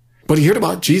heart. But he heard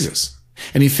about Jesus,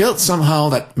 and he felt somehow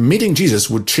that meeting Jesus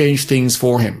would change things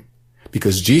for him,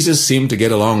 because Jesus seemed to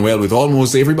get along well with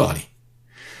almost everybody.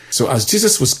 So as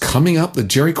Jesus was coming up the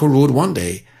Jericho road one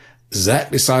day, Zach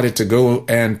decided to go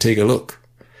and take a look.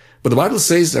 But the Bible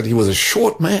says that he was a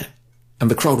short man, and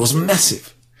the crowd was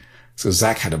massive. So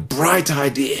Zach had a bright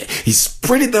idea. He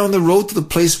sprinted down the road to the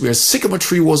place where a sycamore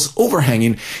tree was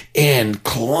overhanging, and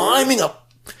climbing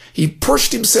up, he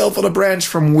perched himself on a branch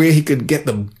from where he could get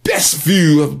the best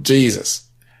view of Jesus.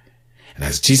 And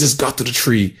as Jesus got to the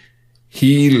tree,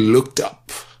 he looked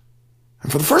up.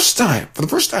 And for the first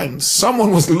time,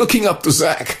 someone was looking up to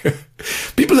Zach.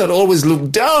 People had always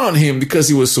looked down on him because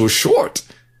he was so short,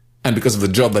 and because of the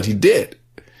job that he did.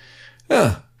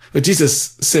 But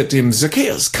Jesus said to him,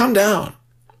 Zacchaeus, come down.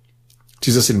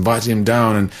 Jesus invited him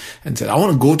down and said, I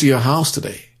want to go to your house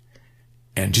today.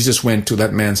 And Jesus went to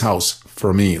that man's house for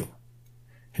a meal.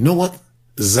 You know what?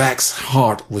 Zach's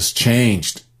heart was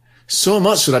changed. So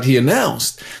much so that he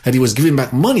announced that he was giving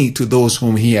back money to those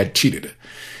whom he had cheated.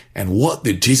 And what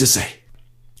did Jesus say?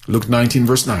 Luke 19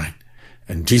 verse 9.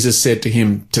 And Jesus said to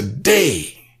him,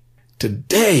 Today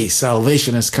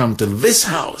salvation has come to this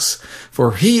house,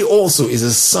 for he also is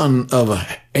a son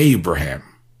of Abraham.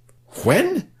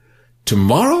 When?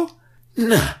 Tomorrow?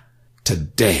 Nah,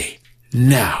 today,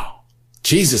 now.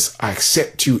 Jesus, I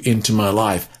accept you into my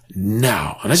life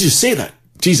now. And as you say that,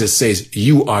 Jesus says,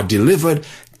 you are delivered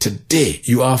today.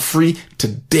 You are free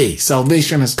today.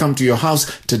 Salvation has come to your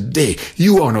house today.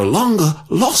 You are no longer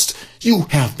lost. You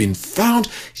have been found.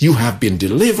 You have been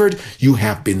delivered. You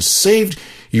have been saved.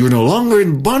 You are no longer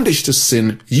in bondage to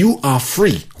sin. You are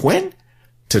free. When?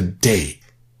 Today.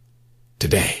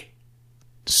 Today.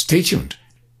 Stay tuned.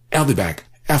 I'll be back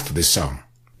after this song.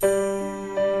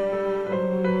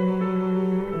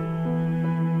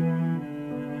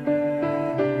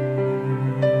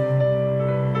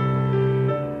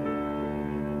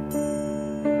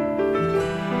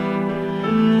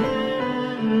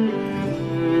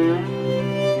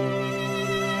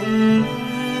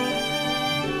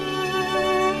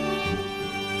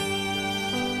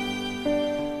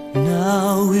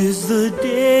 Now is the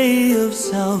day of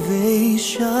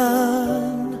salvation.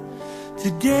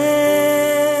 Today,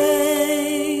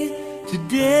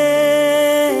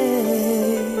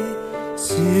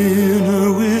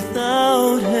 sinner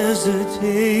without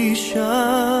hesitation,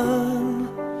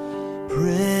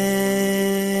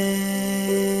 pray.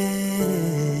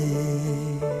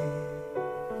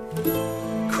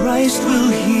 Christ will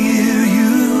hear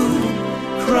you.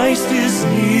 Christ is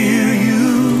near you.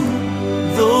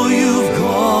 Though you've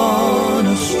gone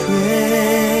astray,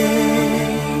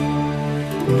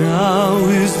 now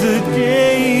is the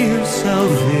day of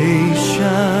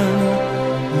salvation.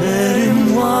 Let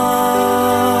him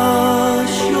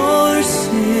wash your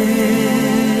sins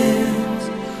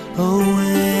away.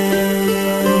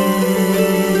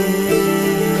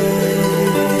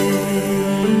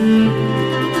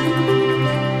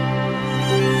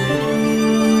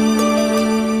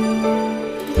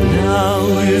 Now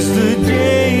is the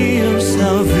day of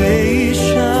salvation.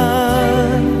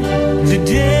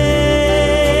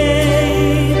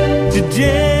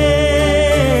 Today,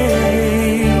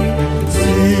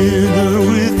 sinner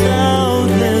without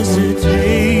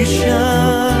hesitation,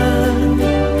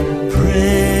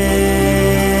 pray.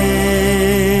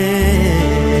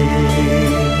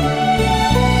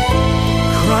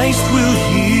 Christ will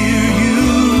hear you.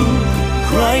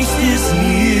 Christ is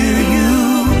near you.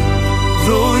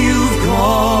 Though you've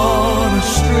gone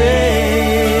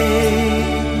astray,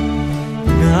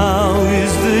 now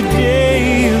is the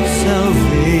day of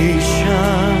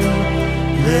salvation.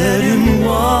 Let him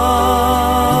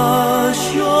wash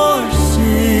your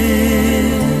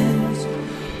sins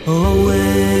away.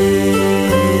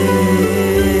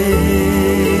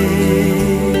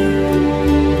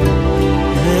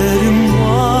 Let him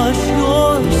wash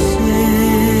your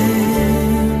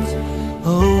sins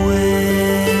away.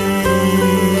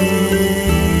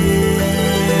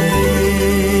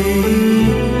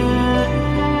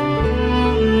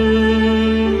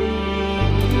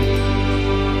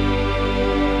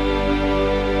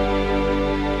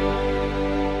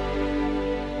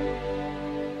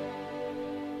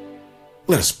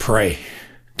 Let us pray.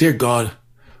 Dear God,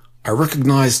 I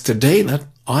recognize today that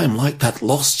I am like that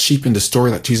lost sheep in the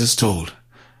story that Jesus told,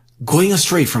 going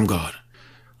astray from God.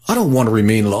 I don't want to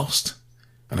remain lost,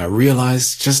 and I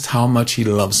realize just how much He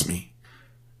loves me.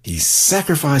 He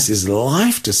sacrificed His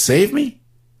life to save me.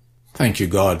 Thank you,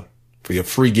 God, for your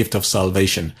free gift of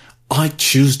salvation. I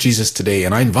choose Jesus today,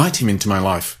 and I invite Him into my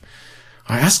life.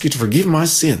 I ask you to forgive my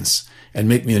sins and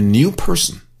make me a new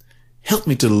person. Help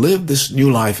me to live this new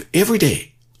life every day.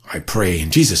 I pray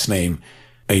in Jesus' name.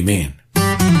 Amen.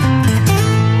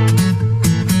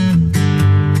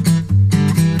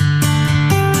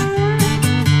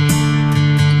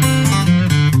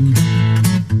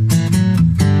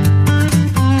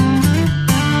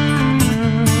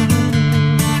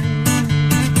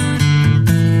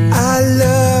 I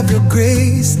love your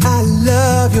grace. I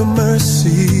love your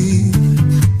mercy.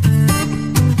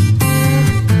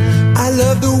 I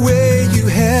love the way you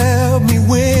help me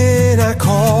when I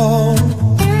call.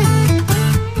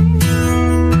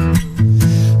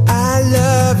 I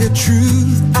love your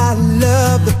truth. I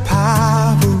love the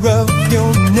power of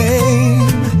your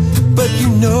name. But you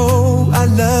know I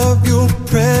love your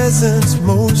presence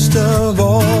most of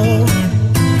all.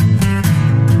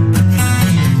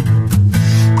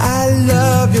 I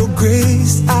love your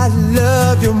grace. I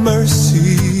love your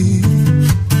mercy.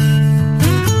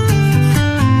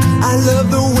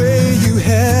 the way you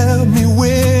help me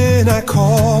when I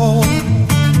call.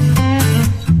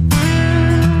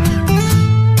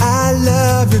 I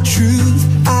love your truth,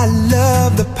 I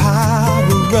love the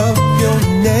power of your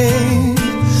name.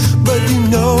 But you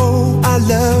know I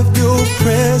love your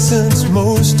presence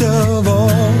most of all.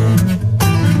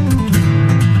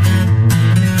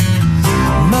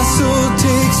 My soul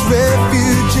takes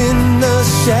refuge in the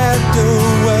shadow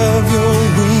of your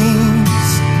wings.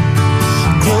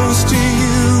 Close to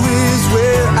you is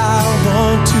where I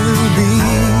want to be.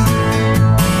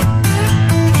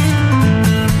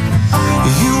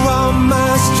 You are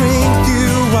my strength,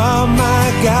 you are my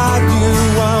God, you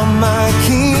are my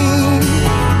King.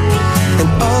 And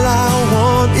all I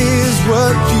want is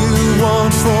what you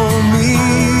want for me.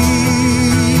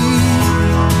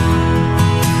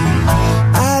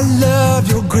 I love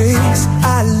your grace,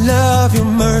 I love your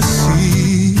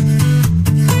mercy.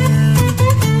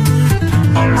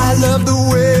 I love the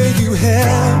way you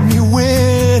help me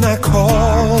when I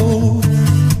call.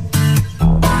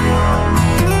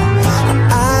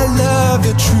 I love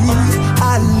your truth,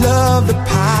 I love the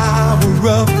power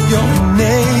of your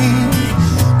name.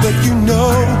 But you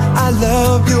know I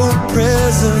love your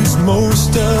presence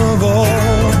most of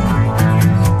all.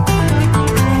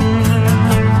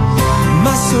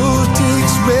 My soul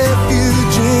takes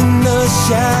refuge in the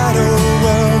shadow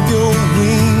of your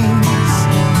wings.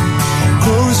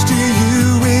 Close to you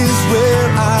is where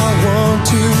I want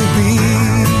to be.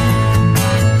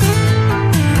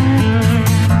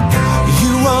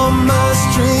 You are my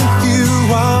strength, you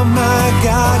are my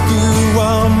God, you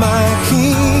are my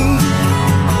King.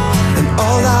 And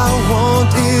all I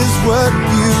want is what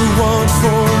you want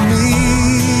for me.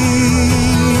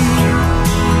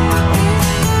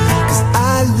 'Cause I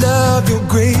love your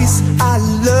grace, I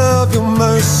love your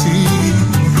mercy.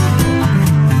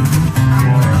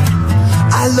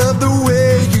 I love the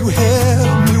way you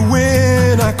help me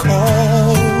when I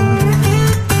call.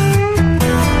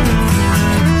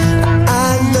 I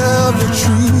love the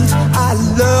truth, I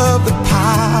love the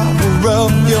power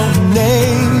of your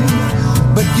name.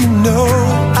 But you know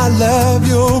I love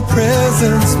your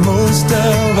presence most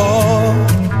of all.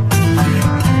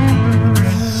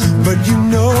 But you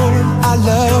know I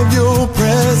love your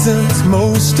presence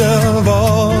most of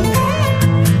all.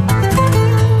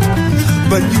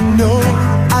 But you know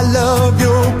I love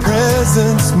your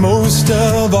presence most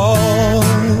of all.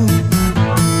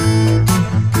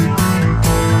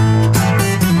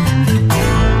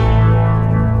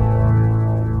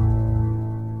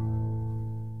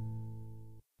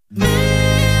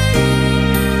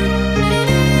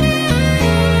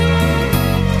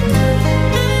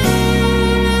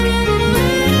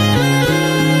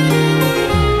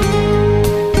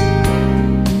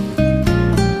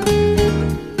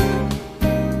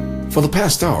 For the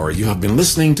past hour, you have been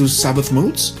listening to Sabbath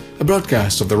Moods, a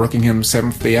broadcast of the Rockingham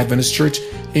Seventh-day Adventist Church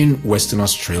in Western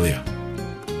Australia.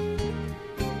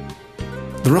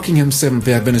 The Rockingham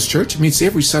Seventh-day Adventist Church meets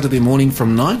every Saturday morning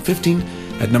from 9:15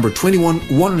 at number 21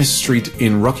 Wannes Street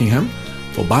in Rockingham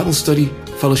for Bible study,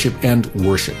 fellowship, and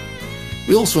worship.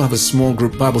 We also have a small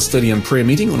group Bible study and prayer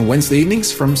meeting on Wednesday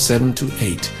evenings from 7 to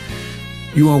 8.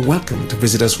 You are welcome to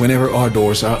visit us whenever our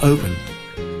doors are open.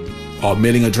 Our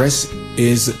mailing address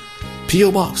is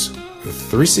P.O. Box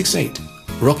 368,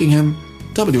 Rockingham,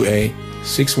 WA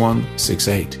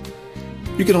 6168.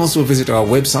 You can also visit our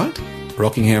website,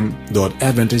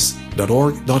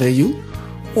 rockingham.adventist.org.au,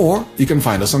 or you can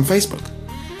find us on Facebook.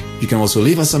 You can also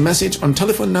leave us a message on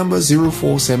telephone number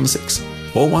 0476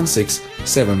 416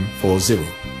 740.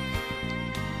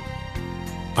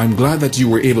 I'm glad that you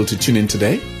were able to tune in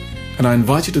today, and I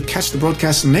invite you to catch the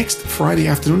broadcast next Friday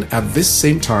afternoon at this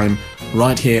same time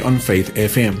right here on Faith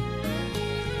FM.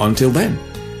 Until then,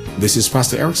 this is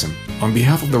Pastor Erickson on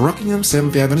behalf of the Rockingham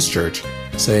Seventh-day Adventist Church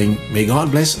saying, may God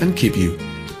bless and keep you.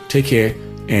 Take care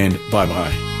and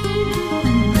bye-bye.